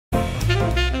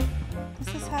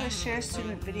how to share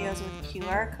student videos with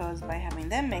QR codes by having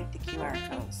them make the QR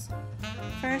codes.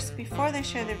 First, before they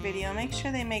share their video, make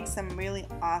sure they make some really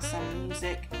awesome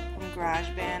music from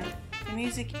GarageBand. The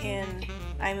music in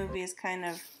iMovie is kind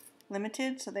of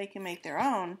limited, so they can make their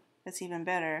own that's even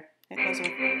better. It goes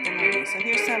with the movie. So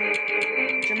here's some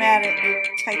dramatic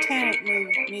Titanic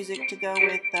music to go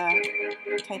with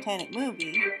the Titanic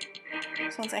movie.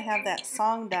 So once I have that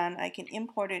song done, I can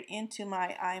import it into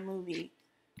my iMovie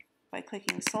by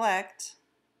clicking select.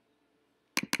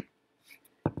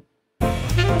 And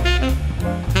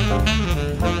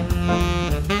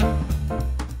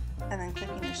then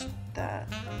clicking the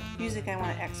music I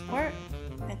want to export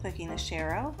and clicking the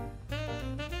share arrow.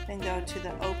 Then go to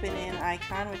the open in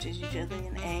icon, which is usually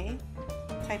an A.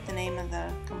 Type the name of the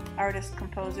artist,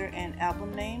 composer, and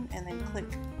album name, and then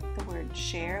click the word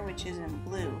share, which is in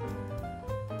blue.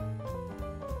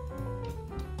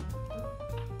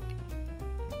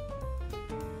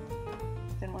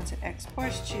 Then once it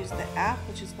exports, choose the app,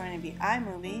 which is going to be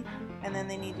iMovie, and then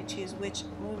they need to choose which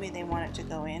movie they want it to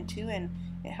go into, and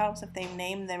it helps if they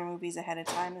name their movies ahead of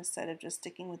time instead of just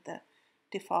sticking with the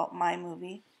default My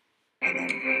Movie.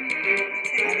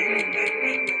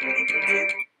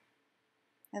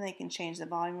 And they can change the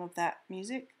volume of that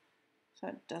music so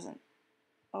it doesn't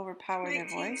overpower their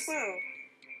voice.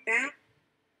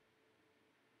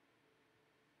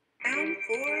 Bound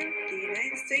for the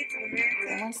United States of America.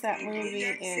 And once that movie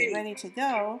is ready to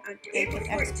go, they can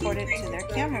export it to their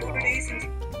camera roll.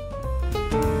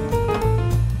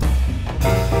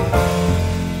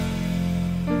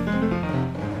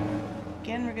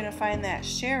 Again, we're going to find that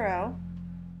share arrow.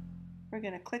 We're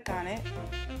going to click on it.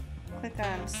 Click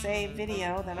on Save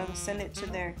Video. That'll send it to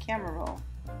their camera roll.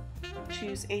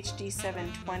 Choose HD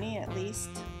 720 at least.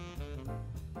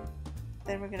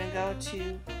 Then we're going to go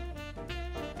to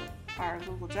our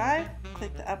Google Drive.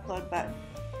 Click the Upload button.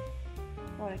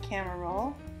 Go to Camera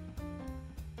Roll.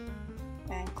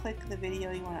 And click the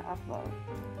video you want to upload.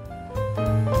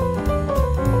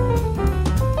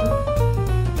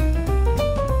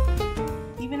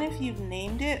 Even if you've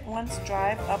named it, once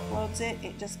Drive uploads it,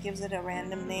 it just gives it a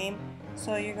random name.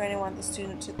 So you're going to want the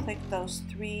student to click those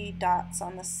three dots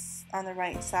on the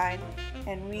right side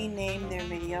and rename their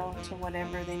video to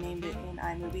whatever they named it in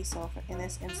iMovie. So in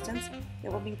this instance,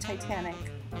 it will be Titanic.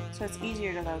 So it's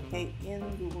easier to locate in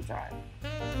Google Drive.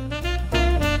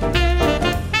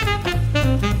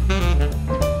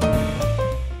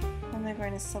 And they're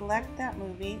going to select that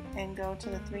movie and go to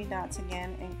the three dots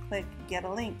again and click Get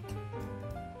a Link.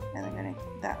 And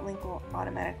that link will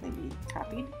automatically be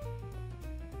copied.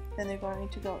 Then they're going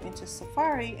to go into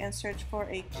Safari and search for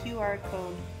a QR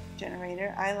code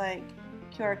generator. I like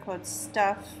QR code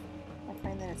stuff. I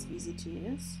find that it's easy to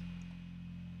use.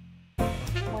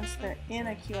 Once they're in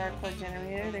a QR code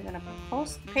generator, they're going to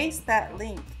paste that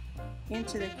link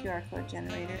into the QR code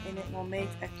generator, and it will make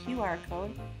a QR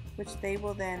code, which they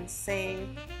will then save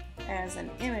as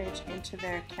an image into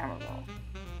their camera roll.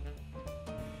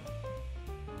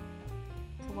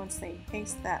 So once they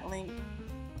paste that link,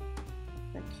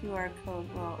 the QR code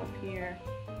will appear,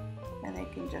 and they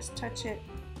can just touch it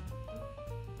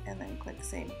and then click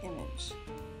Save Image,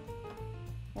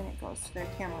 and it goes to their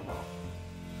camera roll.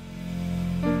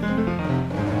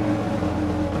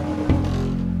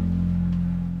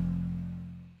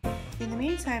 In the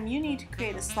meantime, you need to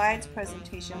create a slides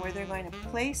presentation where they're going to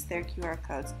place their QR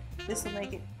codes. This will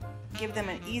give them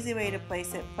an easy way to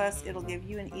place it, plus it'll give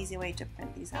you an easy way to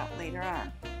print these out later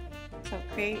on. So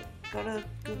go to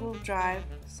Google Drive,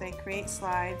 say create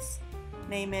slides,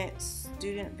 name it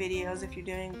student videos. If you're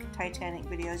doing Titanic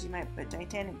videos, you might put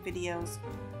Titanic videos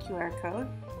QR code.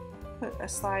 Put a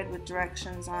slide with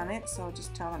directions on it, so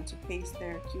just tell them to paste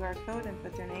their QR code and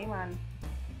put their name on.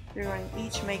 They're going to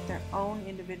each make their own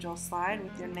individual slide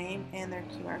with their name and their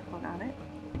QR code on it.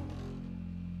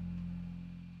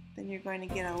 Then you're going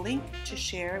to get a link to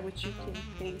share, which you can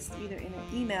paste either in an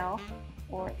email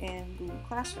or in Google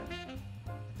Classroom.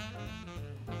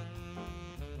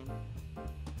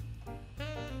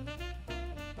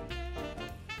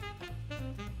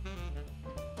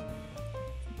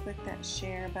 Click that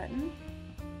share button,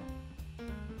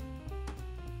 and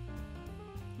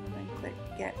then click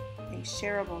get a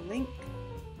shareable link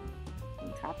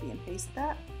and copy and paste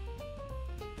that.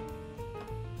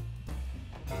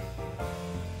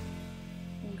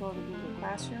 And go to Google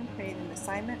Classroom, create an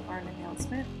assignment or an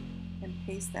announcement, and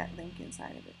paste that link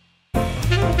inside of it.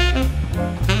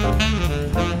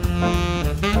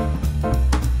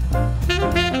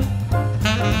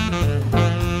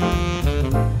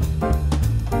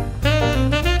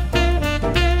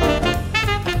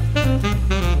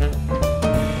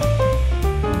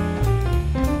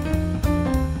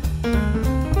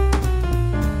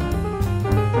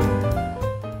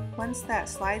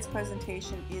 slides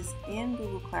presentation is in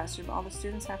Google Classroom. All the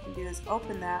students have to do is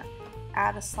open that,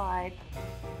 add a slide,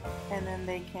 and then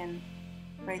they can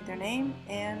write their name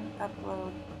and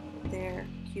upload their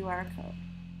QR code.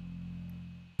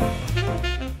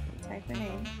 Type their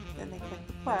name, then they click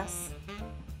the plus,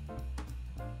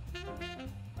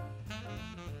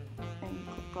 and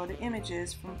you go to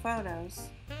images from photos,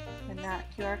 and that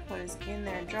QR code is in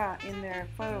their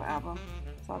photo album.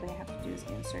 So all they have to do is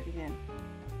insert it in.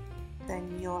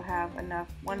 Then you'll have enough,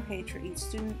 one page for each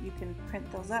student. You can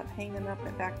print those up, hang them up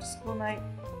at back to school night,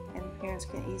 and parents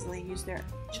can easily use their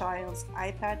child's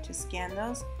iPad to scan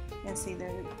those and see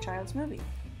their child's movie.